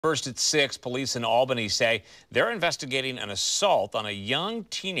First at 6, police in Albany say they're investigating an assault on a young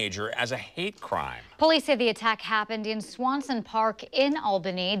teenager as a hate crime. Police say the attack happened in Swanson Park in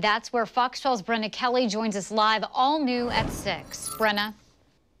Albany. That's where Fox 12's Brenna Kelly joins us live, all new at 6. Brenna.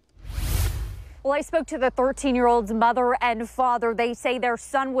 Well, I spoke to the 13-year-old's mother and father. They say their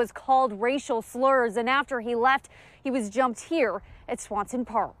son was called racial slurs, and after he left, he was jumped here at Swanson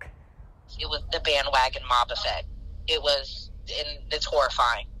Park. It was the bandwagon mob effect. It's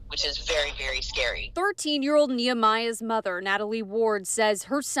horrifying, which is very, very scary. 13-year-old Nehemiah's mother, Natalie Ward, says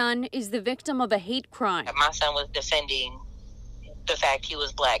her son is the victim of a hate crime. My son was defending the fact he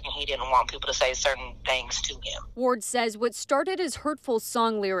was black and he didn't want people to say certain things to him. Ward says what started as hurtful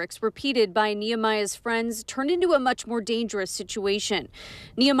song lyrics repeated by Nehemiah's friends turned into a much more dangerous situation.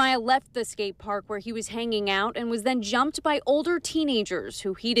 Nehemiah left the skate park where he was hanging out and was then jumped by older teenagers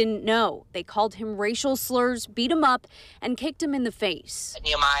who he didn't know. They called him racial slurs, beat him up, and kicked him in the face.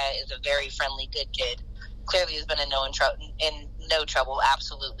 Nehemiah is a very friendly, good kid. Clearly has been in no trouble,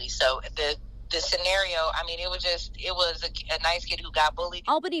 absolutely. So the scenario, I mean, it was a nice kid who got bullied.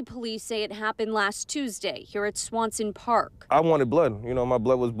 Albany police say it happened last Tuesday here at Swanson Park. I wanted blood. You know, my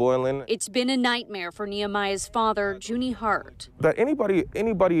blood was boiling. It's been a nightmare for Nehemiah's father, Junie Hart. That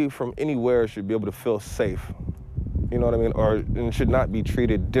anybody from anywhere should be able to feel safe. You know what I mean? And should not be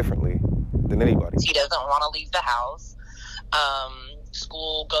treated differently than anybody. He doesn't want to leave the house.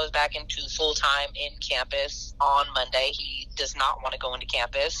 School goes back into full-time in campus on Monday. He does not want to go into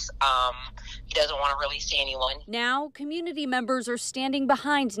campus. He doesn't want to really see anyone. Now, community members are standing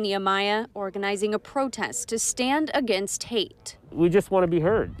behind Nehemiah, organizing a protest to stand against hate. We just want to be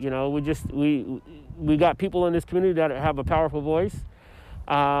heard. You know, we got people in this community that have a powerful voice,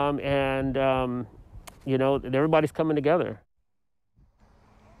 you know, everybody's coming together.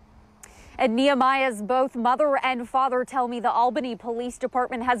 And Nehemiah's both mother and father tell me the Albany Police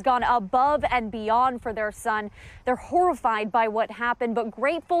Department has gone above and beyond for their son. They're horrified by what happened, but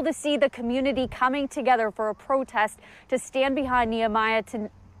grateful to see the community coming together for a protest to stand behind Nehemiah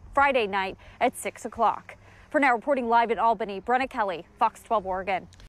Friday night at 6 o'clock. For now, reporting live in Albany, Brenna Kelly, Fox 12 Oregon.